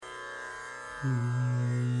This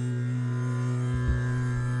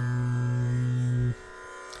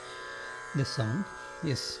song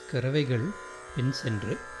is Karavaigal Pin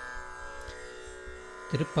Sendru,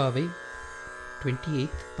 Tirupavai 28th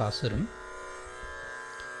Pasuram,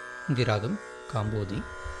 Giragam Kambodi,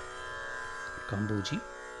 Kamboji.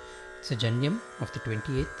 It's a Janyam of the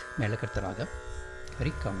 28th Melakartha Raga,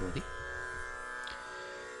 Hari Kambodi.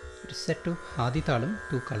 It is set to Adithalam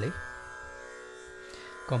 2 Kale.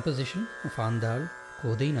 Composition of Andal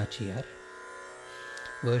Kodai Nachiyar.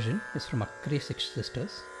 Version is from Akkre Six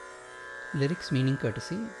Sisters. Lyrics meaning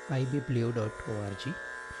courtesy iBiblio.org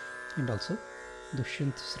and also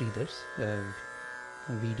Dushyant Sridhar's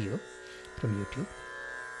video from YouTube.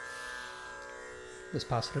 This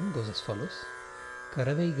pasuram goes as follows.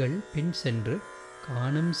 Karavaigal pin sendru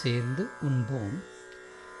காணம் சேர்ந்து உண்போம்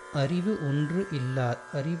அறிவு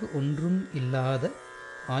ஒன்றும் இல்லாத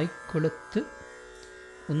ஆய்க்குலத்து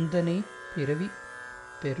உந்தனை பிறவி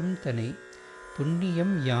பெரும்தனை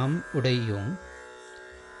புண்ணியம் யாம் உடையோம்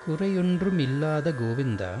குறையொன்றும் இல்லாத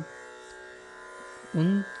கோவிந்தா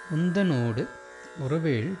உந்தனோடு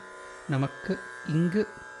உறவேள் நமக்கு இங்கு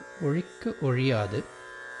ஒழிக்க ஒழியாது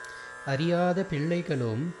அறியாத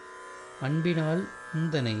பிள்ளைகளோம் அன்பினால்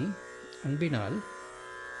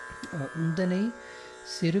உந்தனை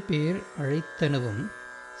சிறு பேர் அழைத்தனவும்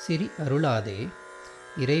சிறி அருளாதே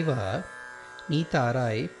இறைவா நீ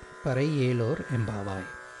தாராய் பறை ஏலோர் எம்பாவாய்.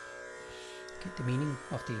 The meaning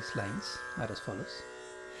of these lines are as follows.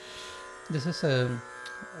 This is a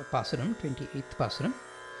Pasuram, 28th Pasuram,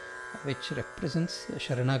 which represents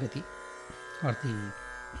Sharanagati or the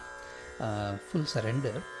full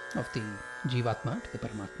surrender of the Jivatma to the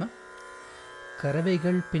Paramatma.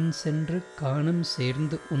 Karavaigal pin sendru kaanam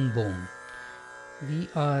சேர்ந்து உண்போம். We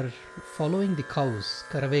are following the cows,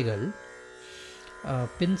 Karavaigal.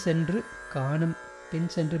 Pin sendru kaanam, pin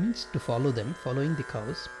sendru means to follow them, following the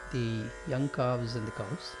cows, the young calves and the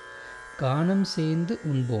cows. Kaanam சேர்ந்து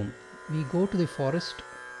உண்போம். We go to the forest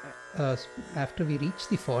after we reach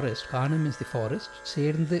the forest. Kaanam is the forest,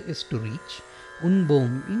 சேர்ந்து is to reach.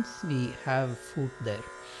 Unbom means we have food there,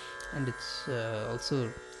 and it's also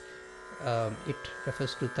it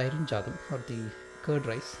refers to Thairin Jadam or the curd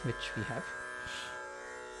rice which we have.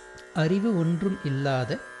 அறிவு ஒன்றும்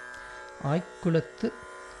இல்லாத ஆய்க்குலத்து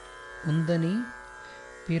உந்தனை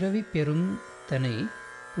பிறவி பெரும் தனை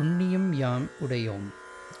புண்ணியம் யாம் உடையோம்.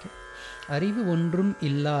 அறிவு ஒன்றும்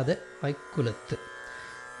இல்லாத ஆய்க்குலத்து.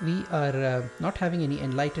 We are not having any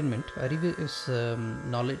enlightenment. Arivu is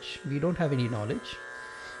knowledge. We don't have any knowledge.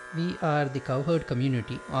 We are the cowherd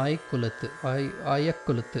community. Ayakkulathu.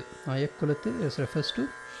 Ayakkulathu refers to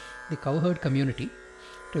the cowherd community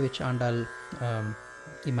to which Andal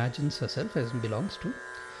imagines herself as belongs to.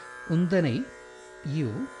 Undanai, you.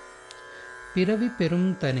 Piravi perum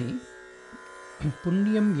thanai.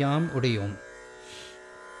 Punyam yam udayom.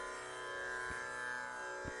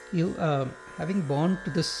 You having born to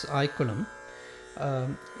this Aikulam,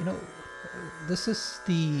 this is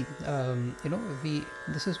the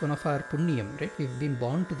this is one of our punyam, right? We've been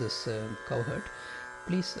born to this cowherd.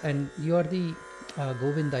 Please, and you are the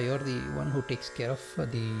Govinda, you are the one who takes care of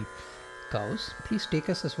the cows. Please take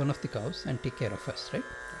us as one of the cows and take care of us, right?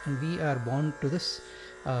 And we are born to this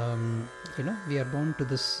we are born to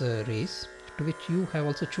this race to which you have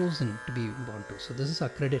also chosen to be born to. So this is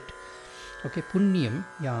our credit. Okay, punyam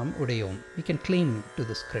yam udayom. We can claim to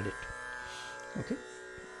this credit. Okay,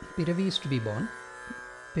 piravi is to be born.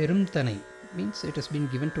 Perum thanai means it has been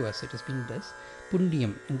given to us, it has been this.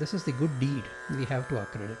 Punyam, and this is the good deed we have to our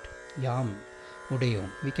credit. Yam udayom.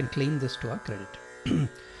 We can claim this to our credit.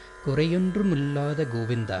 Kurayondrum illada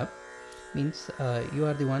Govinda means you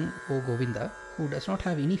are the one, O Govinda, who does not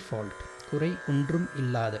have any fault. Kurai undrum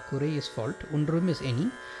illada. Kurai is fault. Undrum is any.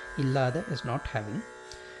 Illada is not having.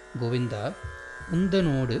 Govinda,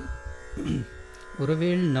 உந்தனோடு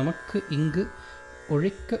உறவேல் நமக்கு இங்கு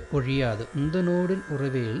ஒழிக்க ஒழியாது. உந்தனோடு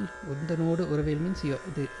உறவேல் means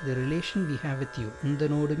the relation we have with you.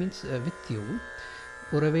 உந்தனோடு means with you.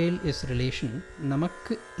 உறவேல் is relation.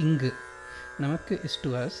 நமக்கு இங்கு, நமக்கு is to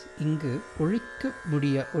us. இங்கு ஒழிக்க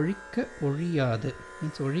ஒழியாது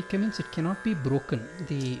means ஒழிக்க means it cannot be broken.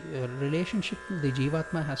 The relationship the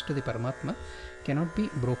Jivatma has to the Paramatma cannot be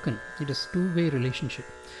broken. It is two-way relationship.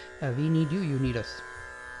 We need you, you need us.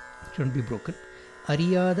 It shouldn't be broken.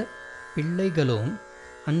 அறியாத பிள்ளைகளோம்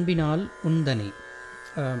அன்பினால் உந்தனை.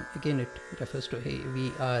 Again it refers to, hey, we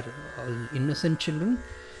are all innocent children,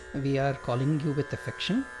 we are calling you with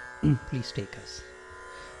affection, please take us.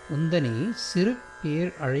 உந்தனை சிறு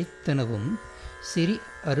பேர் அழைத்தனவும் சிறி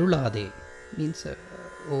அருளாதே means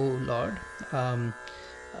oh Lord,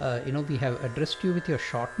 we have addressed you with your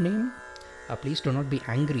short name. Please do not be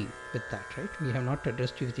angry with that, right? We have not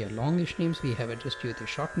addressed you with your longish names. We have addressed you with your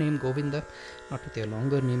short name, Govinda, not with your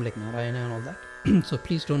longer name like Narayana and all that. So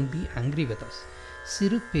please don't be angry with us.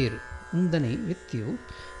 Siru per, undane, with you.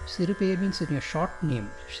 Siru per means in your short name.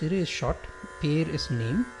 Siru is short, per is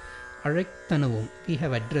name. Arik Tanavum, we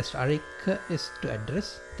have addressed. Arika is to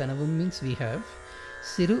address. Tanavum means we have.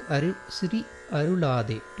 Siru Siri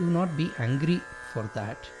Arulade, do not be angry for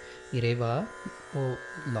that. Ireva, O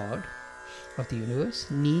Lord of the universe,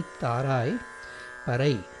 Ni Tarai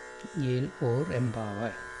Parai, Yel or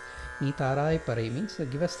Embavai. Ni Tarai Parai means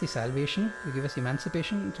give us the salvation, you give us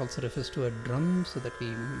emancipation. It also refers to a drum so that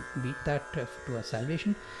we beat that to our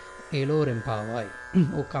salvation. Yel or Empavai.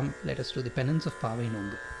 Oh, come, let us do the penance of Pavai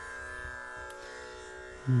Nombu.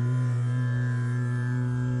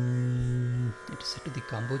 It is set to the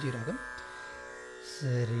Kamboji Ragam.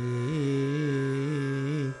 Sari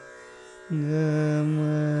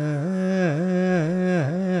Gama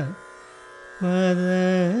Pada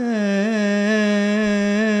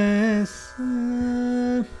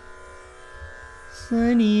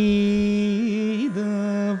Sani Da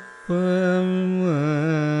Pamaga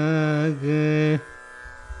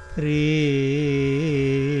Re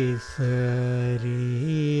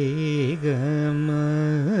Sari Gama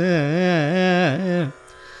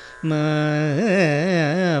Ma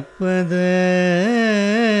Pada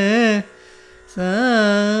Sa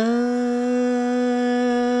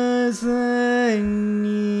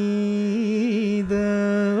Sani Da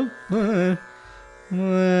Pamaga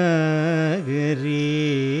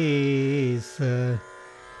Re Sa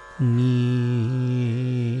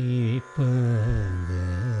Ni Pada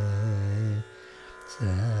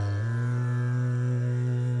Sa.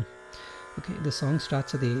 Okay, the song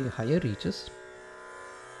starts at the higher reaches.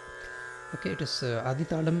 Okay, it is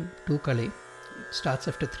Aditalam 2 Kale. It starts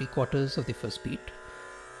after 3/4 of the first beat.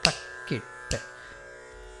 Takkette,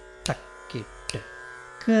 takkette.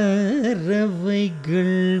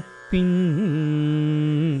 Karavaigal pin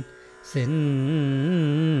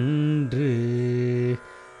sendru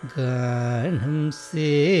ganam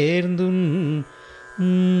சேர்ந்துன்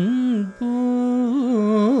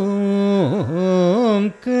போம்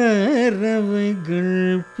கரவைகள்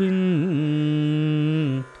பின்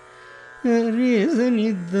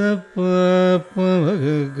ரேசனித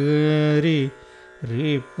பமகரி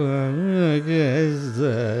ரிபமகஸ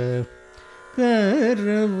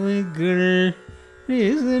கரவைகள்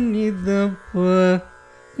ரேசனித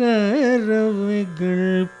கரவைகள்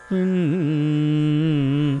பின்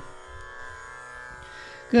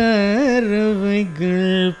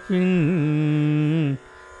கரவைகள் பின்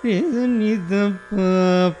ரேசனித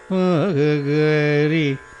பமகரி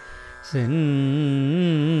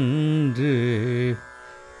சென்று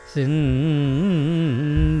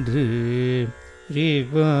சென்று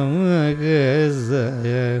ரிபமகஸ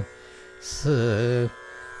ச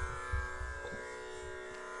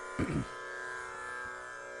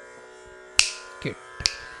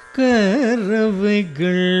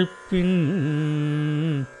கரவைகள் பின்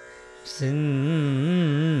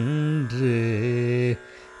சென்று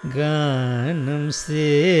கானம்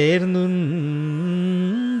சேர்ந்துன்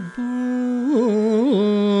போம்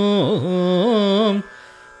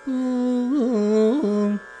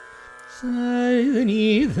போம்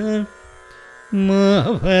சனித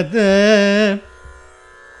மவத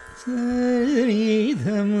சனித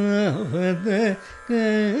மவத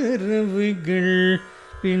கரவைகள்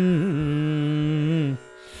பின்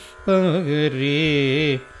பகரே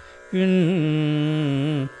பின்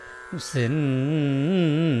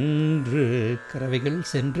சென்று கரவைகள்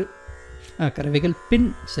சென்று கரவைகள் பின்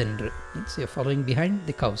சென்று means you are following behind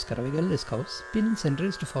the cows. Karavigal is cows, pin center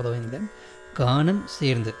is to following them. Ganam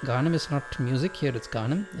சேர்ந்து, ganam is not music, here it's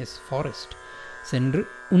ganam is forest. சென்று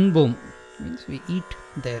unbom means we eat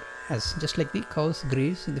there, as just like the cows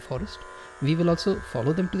graze in the forest, we will also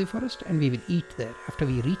follow them to the forest and we will eat there after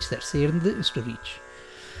we reach there. சேர்ந்து is to reach.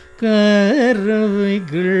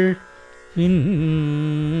 கரவைகள் பின்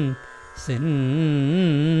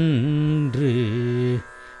சென்று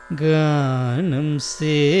கானம்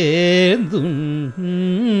சேர்ந்துன்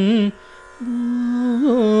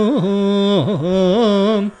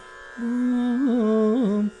போம்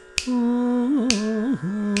போம்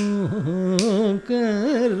போம்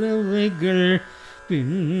கரவைகள்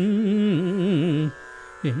பின்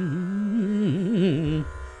பின்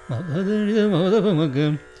மபதனித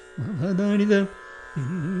மபதபமகம் மபதனித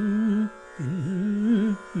பின்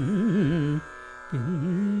பின்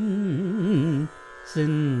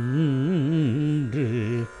சென்று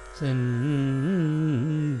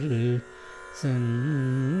சென்று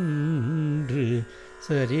சென்று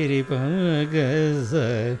சரிரி பமகஸ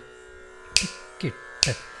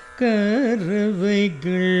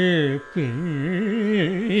கரவைகள் பின்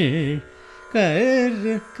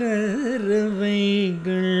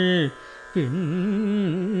கரவைகள் பின்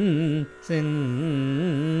சென்று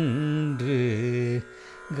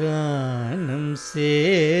கானம்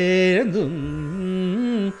சேர்ந்தும்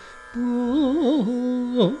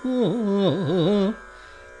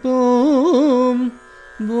போம்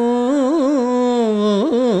போம்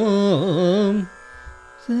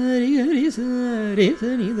சரி ஹரி சரி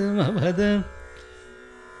சனிதமபதம்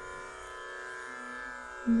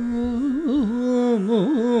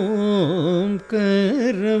ஓம்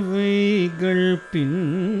கரவைகள் பின்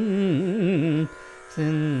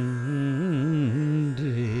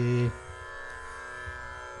சென்று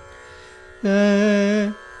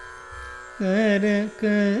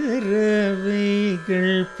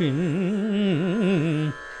கரவைகள் பின்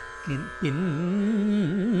பின்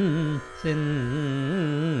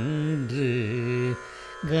சென்று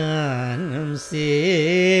கானம்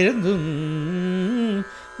சேர்ந்தும்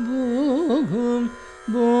போகும்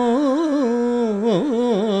போம்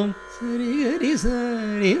சரி ஹரி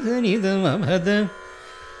சரி சனிதமபதம்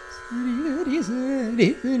சரி ஹரி சரி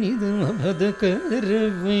சனிதமபத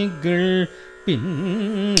கரவைகள் பின்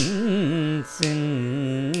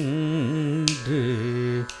சென்று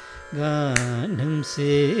கானம்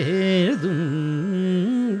சேர்ந்தும்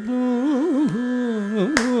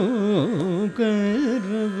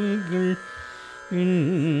கரவைகள் பின்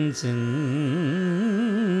சென்று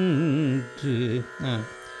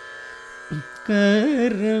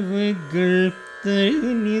கரவைகள்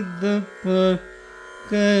தனிதப்ப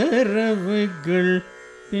கரவைகள்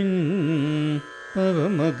பின்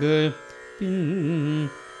பவமக பின்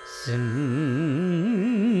சென்று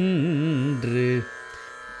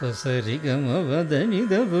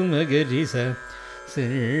பசரிகமவதனிதபுமகரிச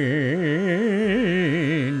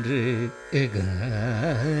சென்று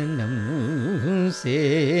கானம்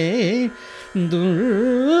சேந்துள்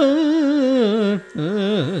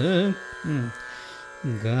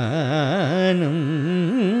கானம்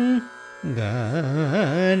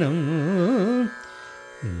கானம்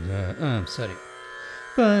சாரி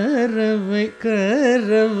பறவை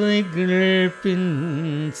கரவைகள் பின்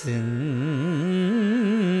சென்று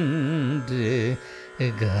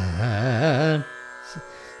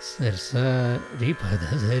சரி பத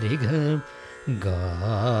சரிகம்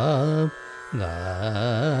கானம்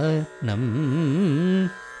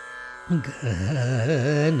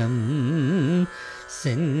கானம்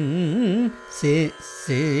சென்று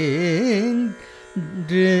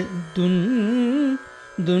துன்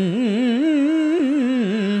துன்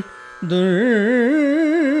துள்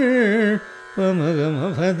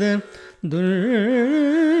பமகமபத துள்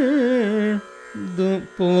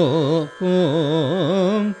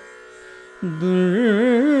போம் துள்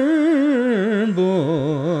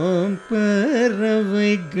போம்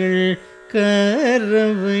பறவைகள்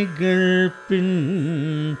கரவைகள் பின்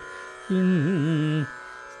பின்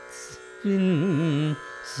பின்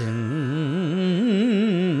சென்று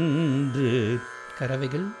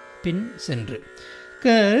கரவைகள் பின் சென்று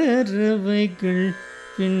கரவைகள்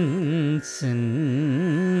பின் சென்று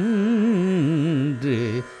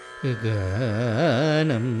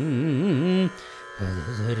கானம்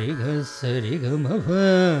சரிக சரிகமப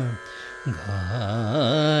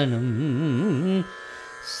கானம்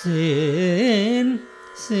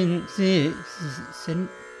சேர்ந்துன்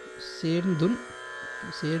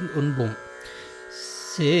சேர்ந்துன்போம்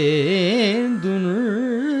சேர்ந்துன்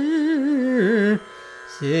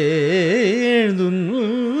சேர்ந்துன்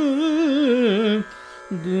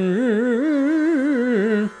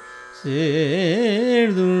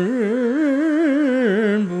சேர்ந்தும்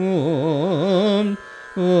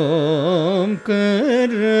ஓம்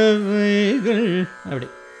கரவைகள் அப்படி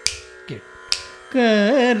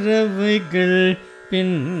கரவைகள்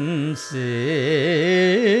பின் சென்று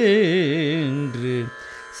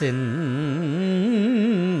சென்று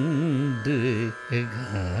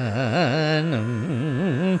கானம்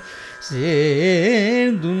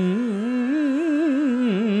சேர்ந்தும்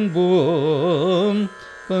போம்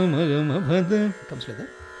பமகமபத comes with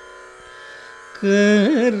that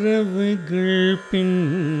கரவைகள் பின்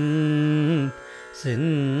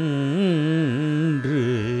சென்று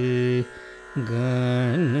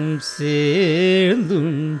கானம்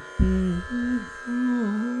சேர்ந்தும்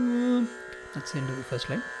that's the end of the first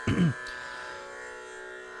line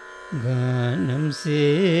கானம்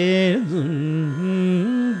சேர்ந்தும்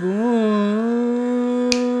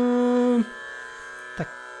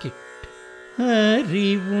தக்கிட்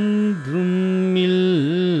அறிவொன்றும்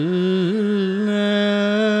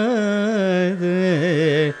இல்லாத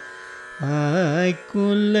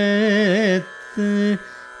ஆய்குலத்து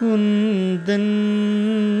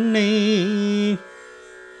உந்தன்னை.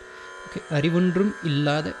 Okay, அறிவொன்றும்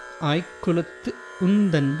இல்லாத ஆய்க்குலத்து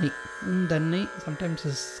உந்தன்னை. Undanai sometimes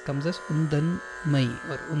comes as undanmai,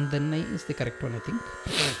 or undanai is the correct one, I think.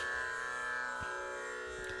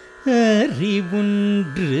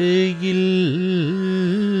 அறிவொன்று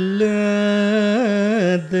இல்லாத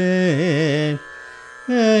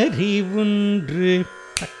அறிவொன்று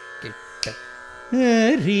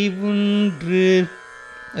அறிவொன்று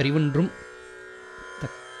அறிவொன்றும்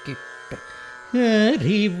தக்கிட்ட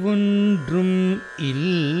அறிவொன்றும்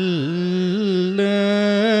இல்லாத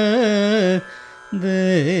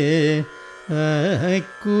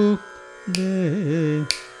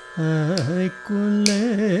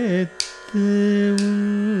ஆய்க்குலத்து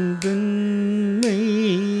உந்தன்னை.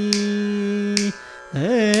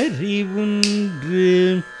 அறிவொன்று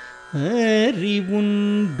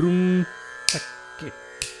அறிவொன்றும்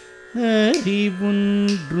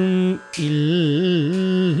அறிவொன்றும் இல்லாத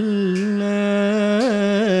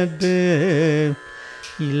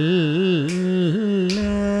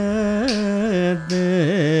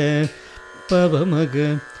பவமக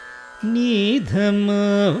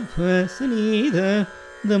நீதமாப சநீத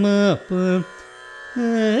தமாப.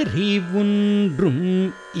 அறிவொன்றும்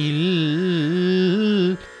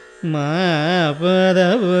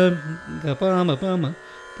மாபதவ கபாம பாம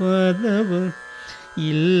பதவ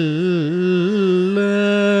இல்லாத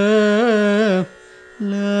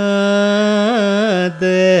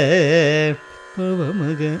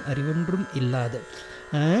பவமக அறிவொன்றும் இல்லாத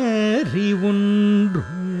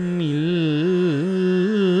அறிவொன்றும் இல்லாத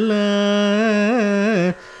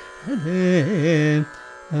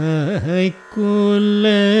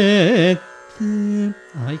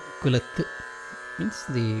ஆய்க்குலத்து means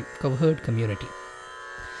the cowherd community.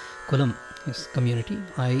 Kulam is community.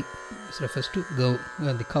 I refers to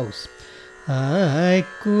the cows.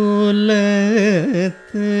 ஆய்க்குலத்து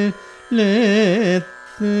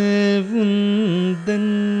லத்து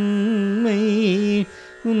உந்தன்மை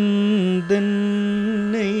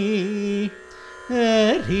உந்தன்னை.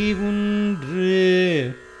 அறிவொன்று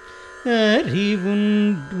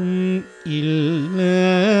அறிவொன்றும்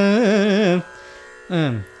இல்லாத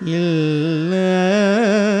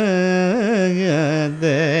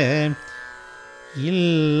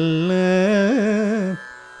இல்லாத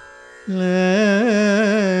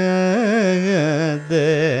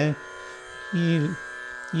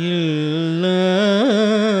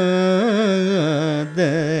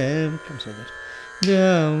comes like that.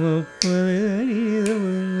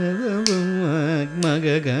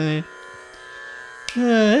 மககாய்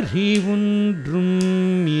அறிவொன்றும்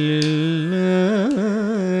இல்லாத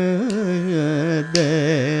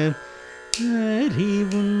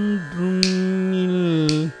அறிவொன்றும்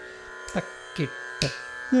தக்கிட்ட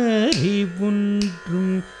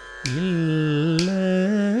அறிவொன்றும்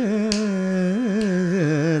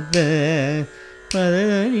இல்லாத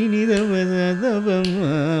பதனிதவதவம்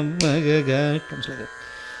மககா comes like that.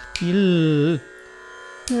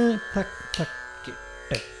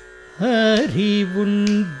 தக்கிட்ட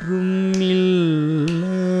அறிவொன்றும் இல்லாத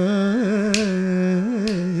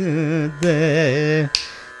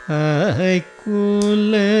ஆய்க்குலத்து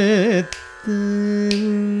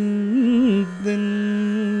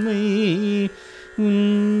உந்தன்மை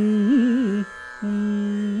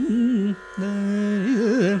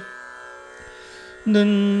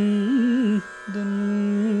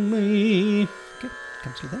தன்மை.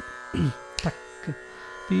 comes like that. தக்க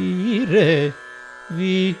பீர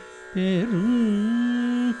வி பெரும்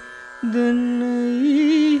தன்னை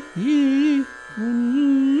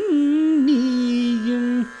புண்ணியம்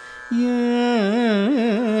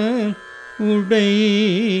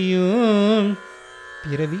உடையோம்.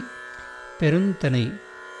 பிறவி பெருந்தனை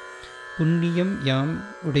புண்ணியம் யாம்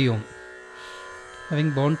உடையோம். Having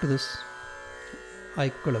born to this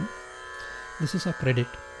Aikulam, this is our credit.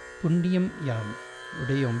 Punyam yam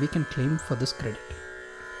udayom. We can claim for this credit.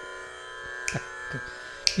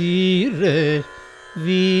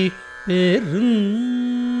 We பெரும்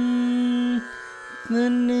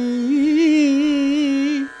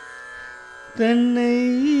தன்னை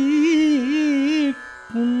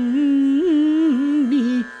புண்ணியும்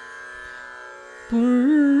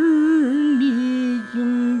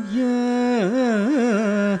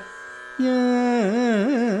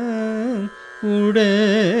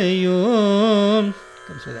உடையோம்.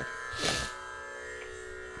 Comes like that.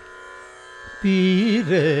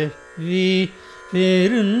 பிறவி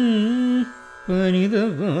பெரும்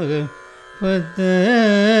பனிதமாக பத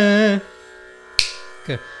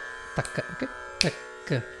தக்க okay. தக்க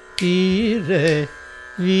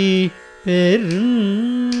பிறவி பெரும்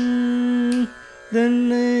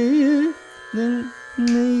தன்னை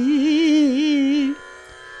தன்னை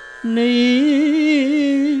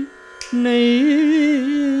நெய் நெய்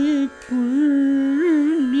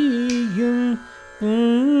புண்ணியம்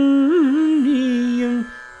புண்ணியம்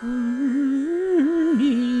புண்ணியம்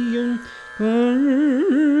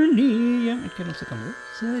புண்ணியம். It can also come with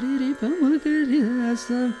sariri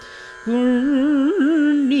pamagarasam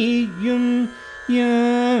புண்ணியம்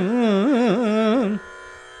யாம்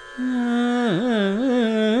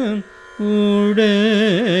யாம்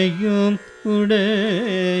உடையோம்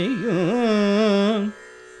உடையோம்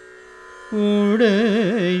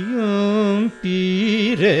உடையோம்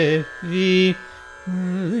பிறவி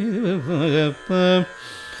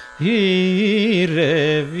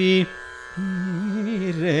பிறவி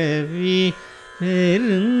பிறவி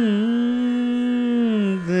பெருந்தனை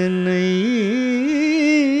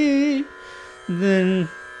தன்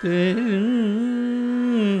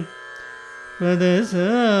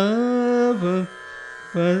பதசாப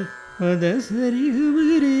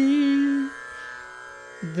பதசரிகுமரே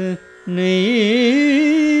தன்னை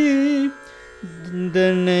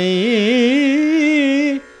தன்னை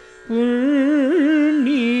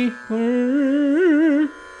புண்ணி புண்ணியம்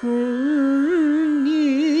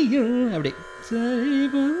அப்படி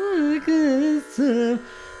சரிபகச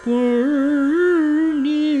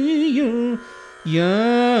புண்ணியம்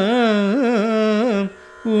யாம்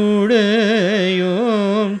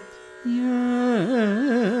உடையோம்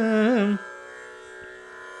யாம்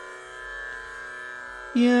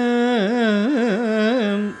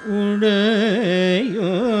யாம் உடையோம்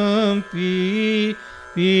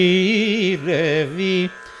பீரவி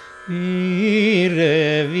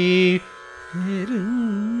பீரவி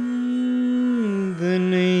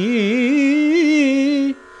பெருந்தனை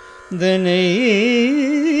தனை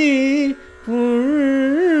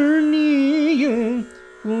புண்ணியம்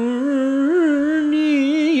புண்ணியம்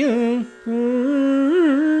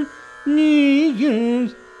புண்ணியம்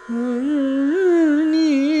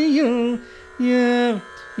புண்ணியம் யாம்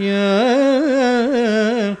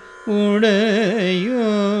யாம்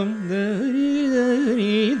உடையோம்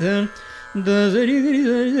தரிதரிதம்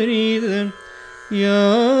தரிதரிதம்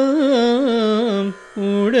யாம்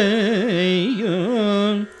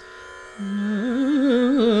உடையோம்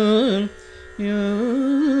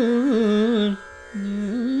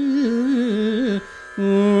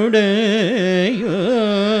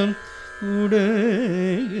உடையோம் உடையோம்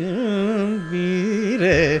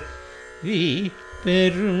வீரவி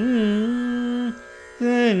பெரும்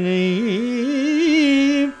தனை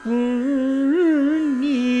புண்ணியம்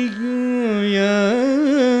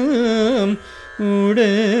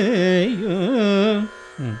உடையோம்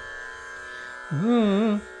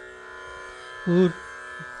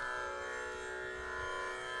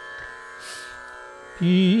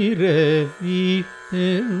பிறவி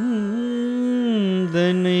பெருந்தனை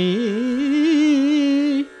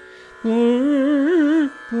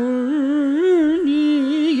புண்ணியம்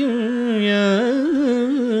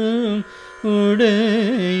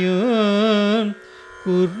உடையோம்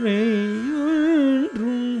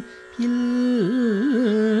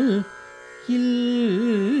குறையொன்றும் இல்லாத கோவிந்த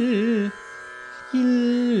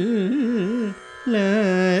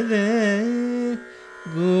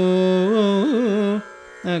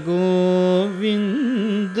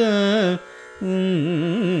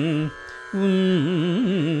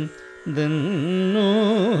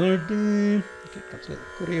தன்னோடு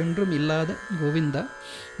குறையொன்றும் இல்லாத கோவிந்தா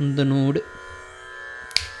உந்தனோடு.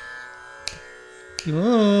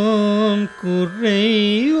 ஓம்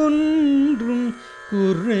குறையொன்றும்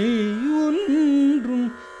குறையொன்றும்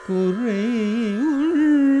குறையொன்றும்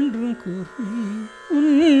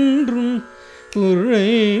குறையொன்றும்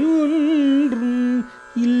குறையொன்றும்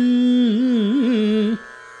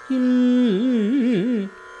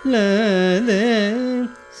இல்லாத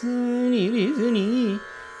சனி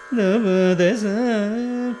தபதச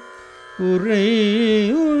குறையொன்றும்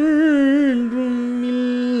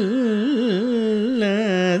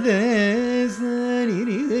இல்லாத சனி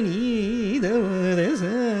தபதச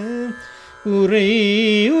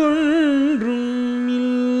குறையொன்றும்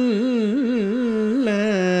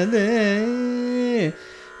இல்லாத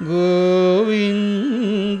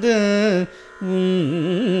கோவிந்த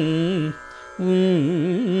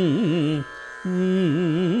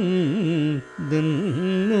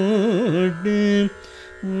தன்னோடு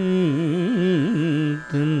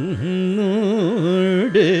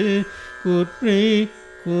தன்னோடு குறை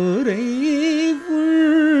குறை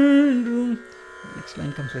ஒன்றும். Next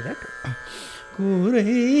line comes with that. குறை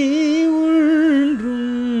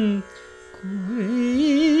ஒன்றும் குறை.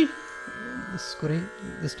 This kurai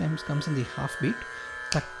this time comes in the half beat.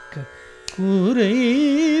 Tak குறை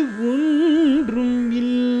ஒன்றும்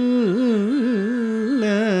இல்லாத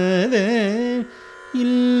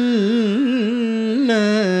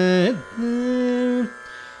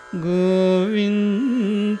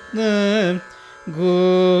கோவிந்த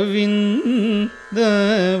கோவிந்தவும்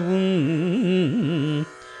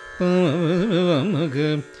பமக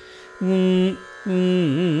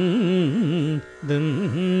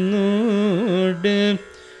தன்னோடு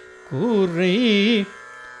குறை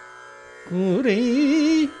குறை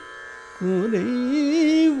குறை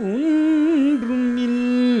ஒன்றும்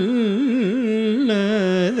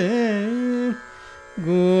இல்லாத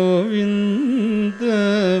கோவிந்தவும்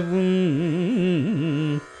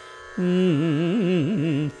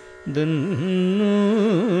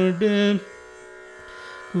தன்னோடு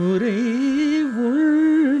குறை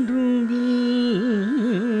ஒன்றும்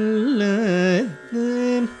இல்லாத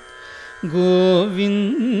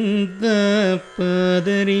கோவிந்த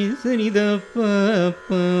பதரி சனித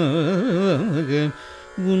பாப்பக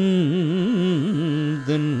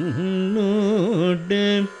உந்தன்னோடு.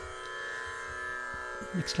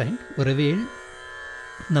 Next line. ஒருவேள்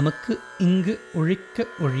நமக்கு இங்கு ஒழிக்க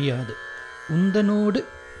ஒழியாது உந்தனோடு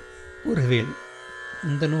ஒருவேள்.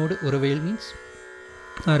 உந்தனோடு ஒருவேள் means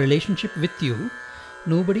our relationship with you,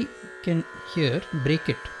 nobody can here break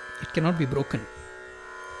it. It cannot be broken.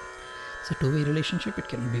 It's a two-way relationship, it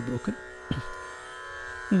cannot be broken.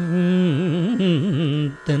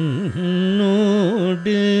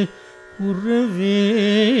 தன்னோடு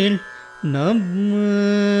உறவேல்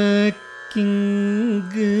நமக்கிங்கு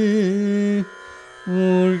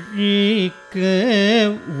ஒழிக்க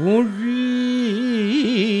ஒழியாது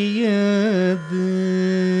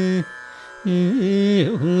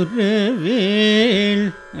உறவேல்.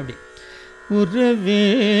 அப்படி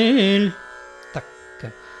உறவேல் தக்க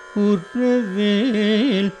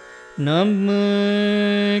உறவேல் நமக்கிங்கு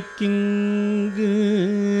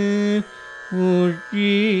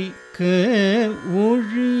ஒழிக்க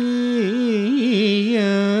ஒழியாது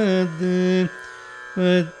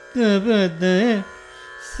பத்தபத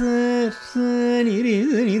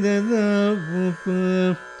சனிததாப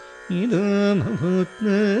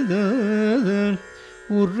இதமபுத்னத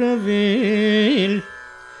உறவேல்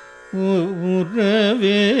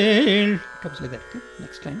உறவேல் comes like that. Okay?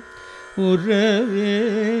 Next line.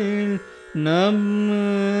 உறவேல்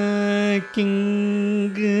நமக்கிங்கு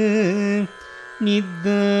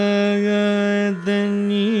நிதத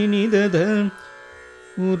நிதத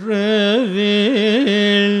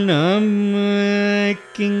உறவேல் நமக்கிங்கு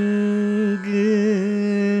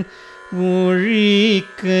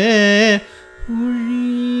ஒழிக்க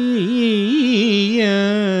ஒழியாது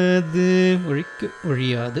ஒழிக்க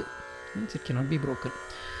ஒழியாது means it cannot be broken.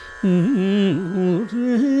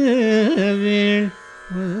 உறவேல்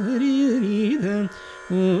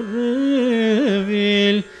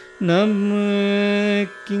உறவேல் நமக்கிங்கு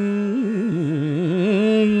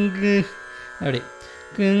அப்படி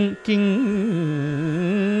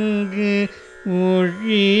கிங்கு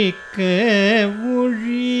ஒழிக்க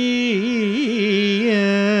ஒழியாது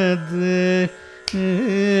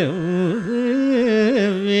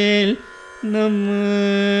உறவேல்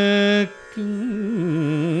நமக்கிங்கு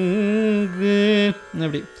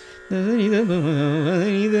அப்படி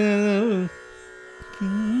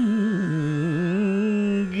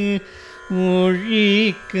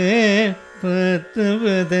ஒழிக்க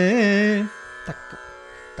பத்தபத தக்க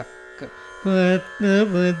தக்க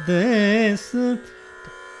பத்தபத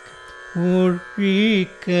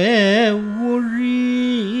ஒழிக்க ஒழியாது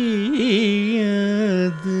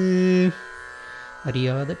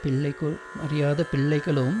அறியாத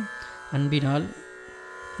பிள்ளைகளும் அன்பினால்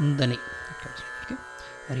உந்தனை.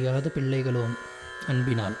 அறியாத பிள்ளைகளும்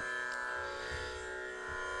அன்பினால்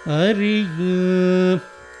அறிய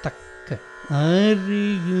தக்க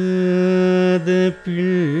அறியாத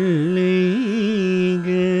பிள்ளைகளும்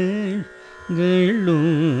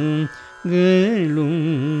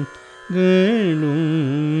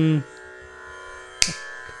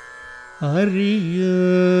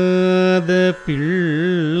அறியாத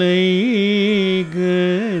பிள்ளைகளும்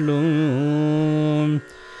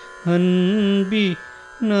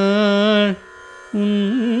அன்பினால்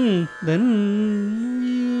உந்தன்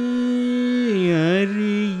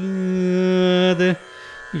அறியாத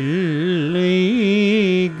பிள்ளைகளும்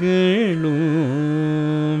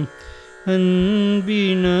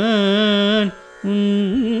அன்பினால்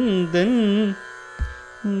உந்தன்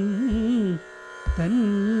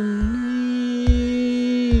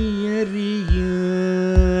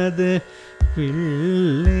அறியாத பிள்ளைகளும்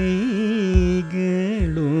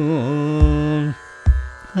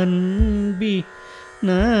அன்பினால்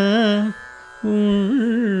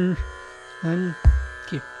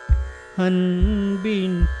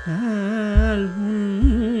அன்பினால்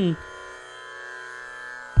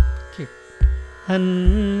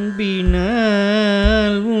அன்பினால்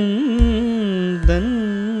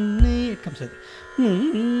உந்தன்னை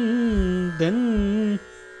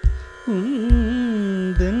உந்தன்னை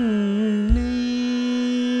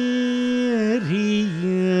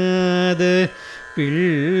அறியாத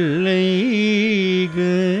பிள்ளைகளோம்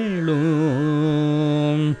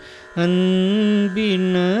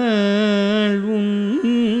அன்பினால்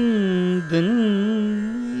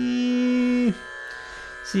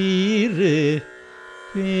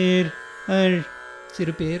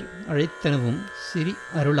சிறு பேர் அழைத்தனவும் சிறி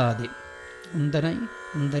அருளாதே. உந்தனை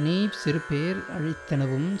சிறு பேர்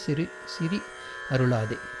அழைத்தனவும் சிறி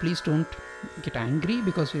அருளாதே. Please don't get angry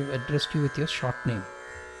because we've addressed you with your short name.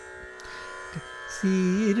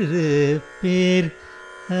 சிறு பேர்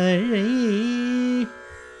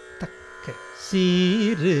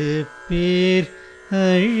சிறு பேர்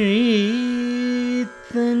அழைத்தனவும்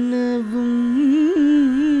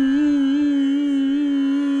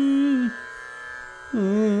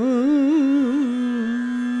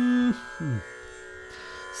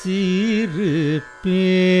சிறு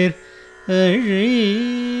பேர் அழைத்தனவும்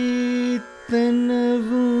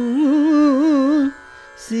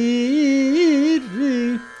சிறி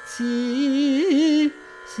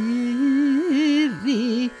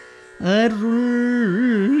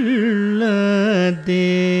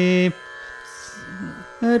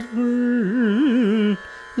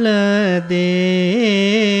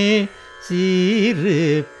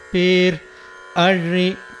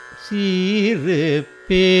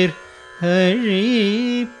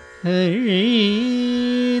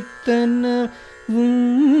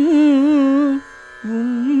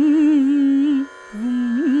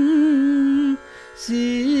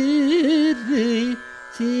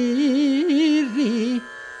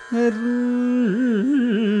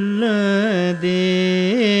அருளாதே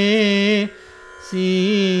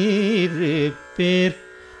சிறு பேர்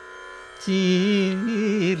சிறி அருளாதே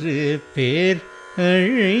சிறு பேர்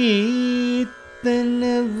அழைத்தனவும்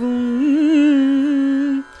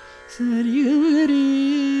சரியவரே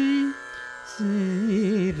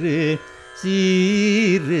சிறு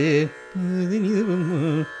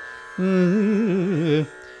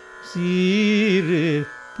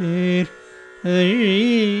பேர்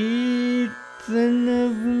அழைத்தனவும்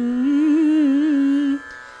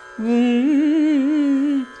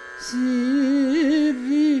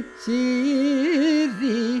சிறி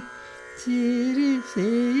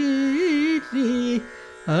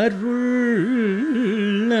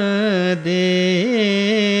அருளாதே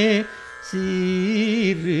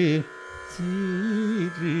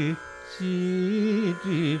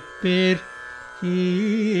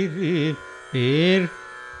சிறு பேர்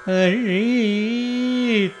அழைத்தனவும்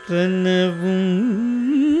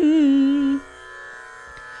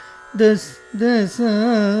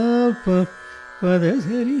தசாப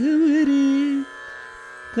பதசரிகவரே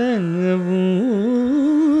தனவும்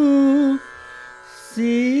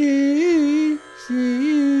சிறிய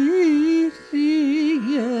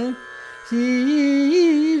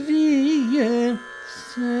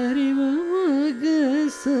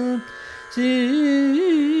சரிவமகச சிறியருளாதே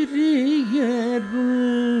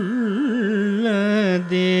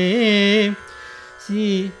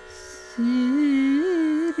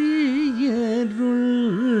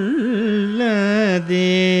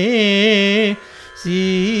சிறியருளாதே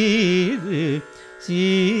சிறு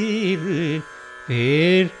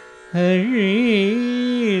பேர் அழைத்தனவும்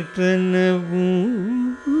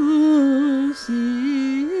சிறியருளாதே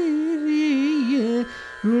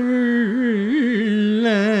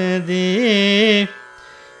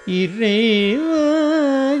இறைவா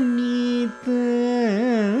நீதாராய்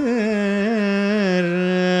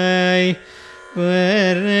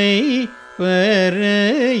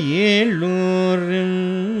பறையேலோரும்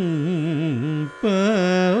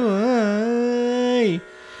பாவாய்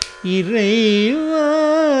இறைவா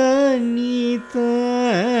நீதாராய்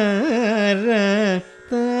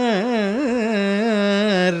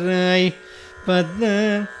பத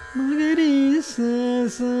மகரி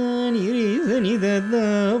சனிரி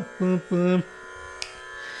சனிததாப்பம்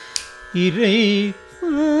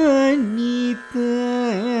இறைவா நீதாராய்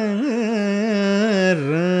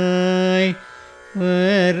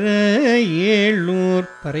பறையேலோர்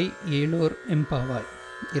ஏலோர் எம்பாவாய்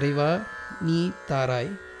இறைவா நீ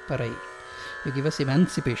தாராய் பறை. You give us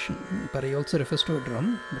emancipation. Parai also refers to a drum,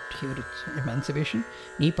 but here it's emancipation.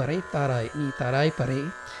 Ni parai tarai, ni tarai parai,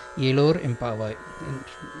 yelor empavai.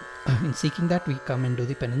 In seeking that, we come and do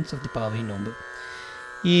the penance of the Pavai Nombu.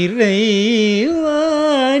 Iraiva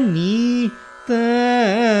ni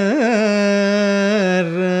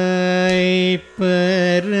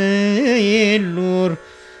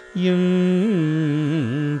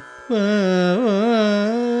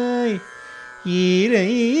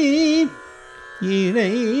இறைவாணி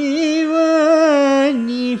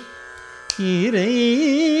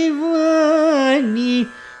இறைவாணி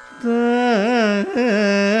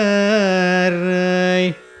தாராய்.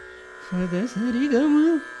 Further sarigama.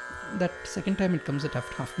 That second time it comes at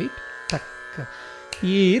half beat. Tak.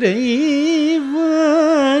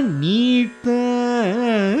 இறைவாணி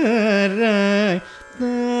தாராய்